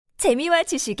재미와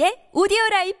지식의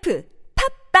오디오라이프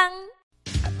팝빵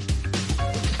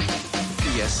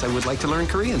Yes, I would like to learn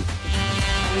Korean.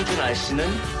 홍준아 씨는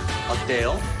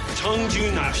어때요?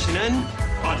 정준하 씨는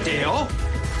어때요?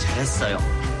 잘했어요.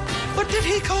 What did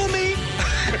he call me?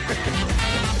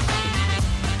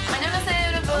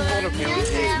 안녕하세요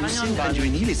여러분. 무슨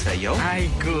반주인 일이세요?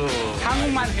 아이고,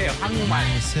 한국말 해요, 한국말.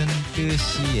 무슨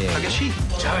뜻이에요? 아가씨,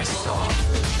 잘했어.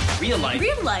 Real life.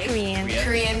 Real life Korean.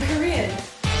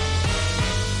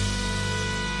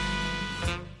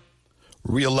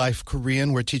 Real Life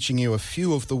Korean, we're teaching you a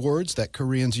few of the words that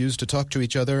Koreans use to talk to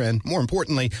each other and, more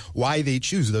importantly, why they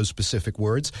choose those specific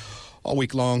words. All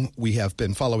week long, we have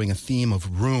been following a theme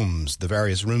of rooms, the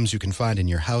various rooms you can find in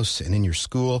your house and in your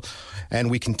school.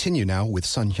 And we continue now with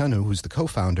Sun Hyunwoo, who's the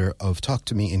co-founder of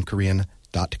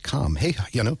TalkToMeInKorean.com. Hey,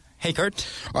 Hyunwoo. Hey, Kurt.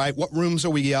 All right, what rooms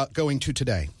are we going to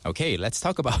today? Okay, let's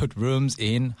talk about rooms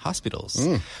in hospitals.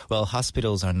 Well,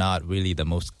 hospitals are not really the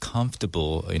most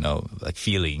comfortable,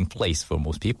 feeling place for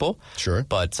most people. Sure.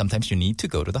 But sometimes you need to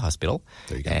go to the hospital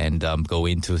There you go. and go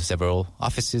into several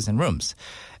offices and rooms.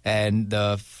 And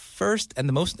the first and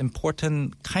the most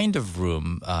important kind of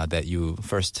room that you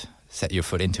first set your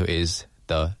foot into is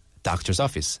the doctor's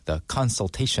office, the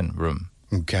consultation room.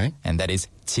 Okay. And that is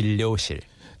진료실.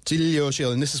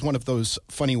 진료실, and this is one of those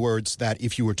funny words that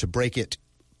if you were to break it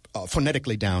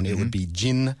phonetically down, it would be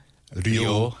진료실.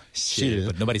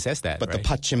 But nobody says that, But right? the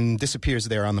pachim disappears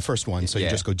there on the first one, so you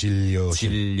Yeah. just go 진료실.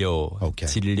 진료. Okay.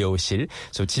 진료실.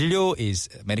 So 진료 is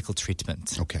medical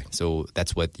treatment. Okay. So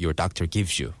that's what your doctor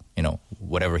gives you.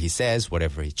 Whatever he says,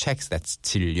 whatever he checks, that's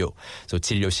진료. So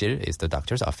진료실 is the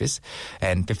doctor's office.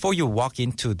 And before you walk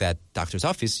into that doctor's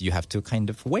office, you have to kind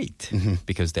of wait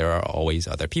because there are always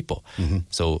other people.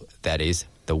 So that is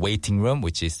the waiting room,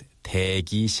 which is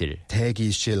대기실.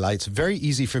 대기실. It's very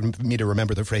easy for me to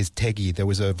remember the phrase 대기. There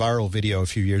was a viral video a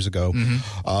few years ago.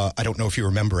 I don't know if you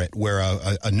remember it, where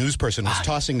a news person was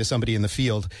tossing to somebody in the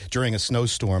field during a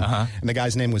snowstorm, and the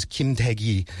guy's name was Kim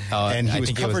Tae-gi, and he was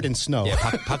covered in snow. Yeah,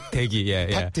 Pak Tae-gi, yeah.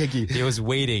 Pak Tae-gi. He was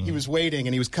waiting. He was waiting,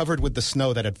 and he was covered with the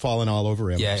snow that had fallen all over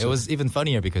him. Yeah, So- it was even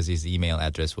funnier because his email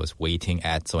address was waiting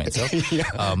at so-and-so.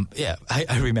 Yeah.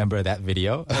 I remember that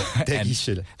video. And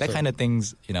대기실. that So- kind of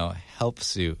things,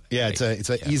 helps you. Yeah, it's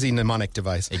an easy mnemonic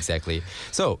device. Exactly.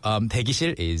 So,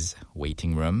 대기실 is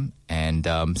waiting room. And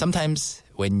sometimes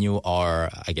when you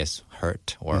are, I guess,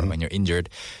 hurt or when you're injured,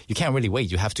 you can't really wait.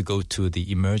 You have to go to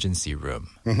the emergency room,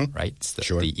 right? It's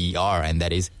Sure. the ER, and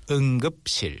that is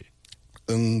응급실.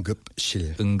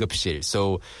 응급실. 응급실.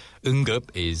 So, 응급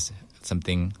is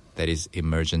something that is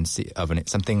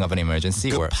something of an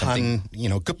emergency or something.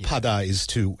 급하다 is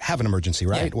to have an emergency,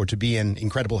 right? Yeah. Or to be in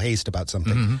incredible haste about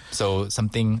something. So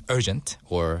something urgent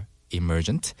or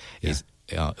emergent is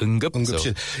응급.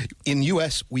 응급실. In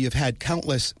U.S., we have had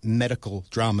countless medical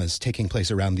dramas taking place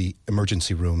around the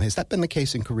emergency room. Has that been the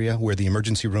case in Korea, where the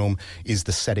emergency room is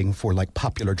the setting for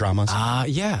popular dramas?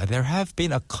 Yeah, there have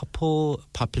been a couple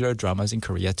popular dramas in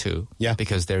Korea too. Yeah.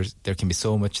 Because there can be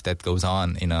so much that goes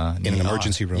on in an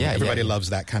emergency room. Yeah, Everybody yeah.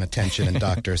 loves that kind of tension and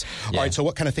doctors. Yeah. All right, so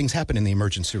what kind of things happen in the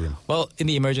emergency room? Well, in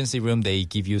the emergency room, they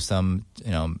give you some,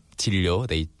 진료.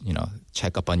 They,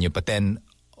 check up on you. But then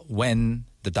when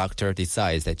the doctor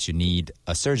decides that you need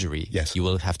a surgery, Yes. you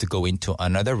will have to go into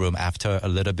another room after a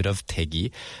little bit of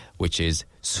대기, which is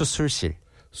수술실.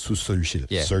 수술실.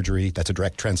 Yeah. Surgery, that's a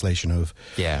direct translation of.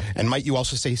 Yeah. And might you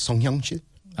also say 성형실?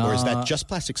 Or is that just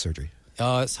plastic surgery?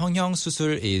 성형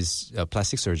수술 is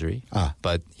plastic surgery.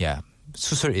 But yeah,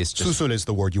 수술 is just... 수술 is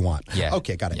the word you want. Yeah.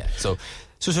 Okay, got it. Yeah. So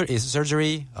수술 is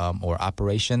surgery or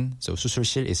operation. So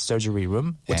수술실 is surgery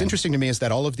room. What's And- interesting to me is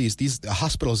that all of these a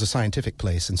hospital is a scientific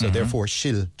place, and so therefore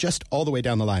shil, just all the way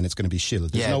down the line, it's going to be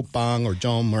shil. There's Yeah. no bang or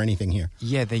jom or anything here.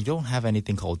 Yeah, they don't have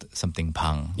anything called something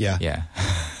방. Yeah. Yeah.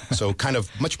 So kind of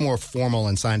much more formal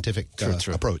and scientific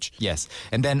True. approach. Yes.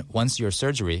 And then once your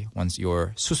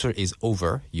수술 is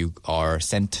over, you are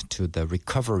sent to the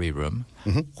recovery room,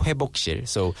 회복실.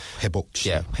 So 회복실.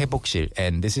 Yeah, 회복실.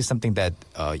 And this is something that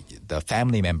the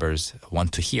family members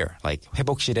want to hear. Like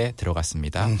회복실에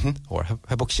들어갔습니다 or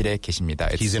회복실에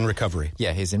계십니다. He's in recovery.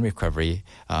 Yeah, he's in recovery.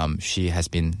 She has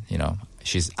been,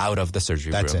 she's out of the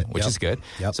surgery That's room, it. which Yep. is good.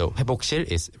 Yep. So 회복실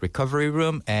is recovery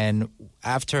room, and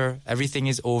after everything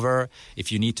is over,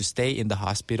 if you need to stay in the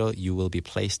hospital, you will be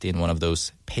placed in one of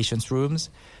those patients' rooms.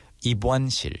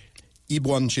 입원실.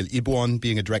 입원실. 입원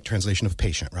being a direct translation of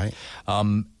patient, right?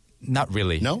 Not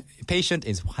really. No? Patient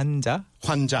is 환자.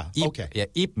 환자. 입, Okay. Yeah,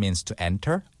 입 means to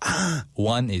enter.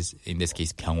 원 is, in this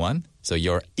case, 병원. So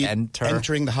you're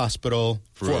entering the hospital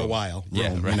for a while. Yeah,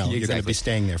 room, right. You're going to be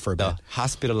staying there for a the bit.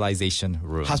 hospitalization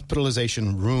room.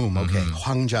 Hospitalization room. Okay.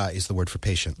 황자 is the word for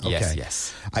patient. Okay.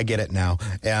 Yes. I get it now.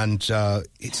 And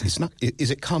it's not. Is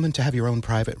it common to have your own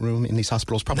private room in these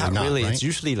hospitals? Probably not really. Right? It's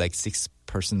usually like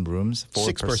 6-person rooms.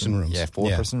 6-person rooms. Yeah,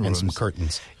 4-person rooms. And some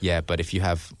curtains. Yeah, but if you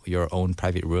have your own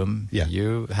private room, Yeah.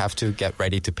 you have to get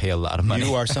ready to pay a lot of money.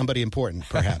 You are somebody important,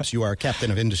 perhaps. You are a captain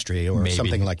of industry or Maybe.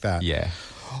 something like that. Yeah.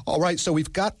 All right, so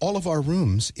we've got all of our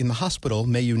rooms in the hospital.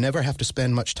 May you never have to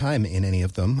spend much time in any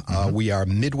of them. We are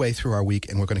midway through our week,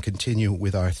 and we're going to continue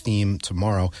with our theme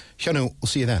tomorrow. Hyunwoo, we'll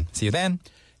see you then. See you then.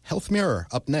 Health Mirror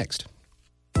up next.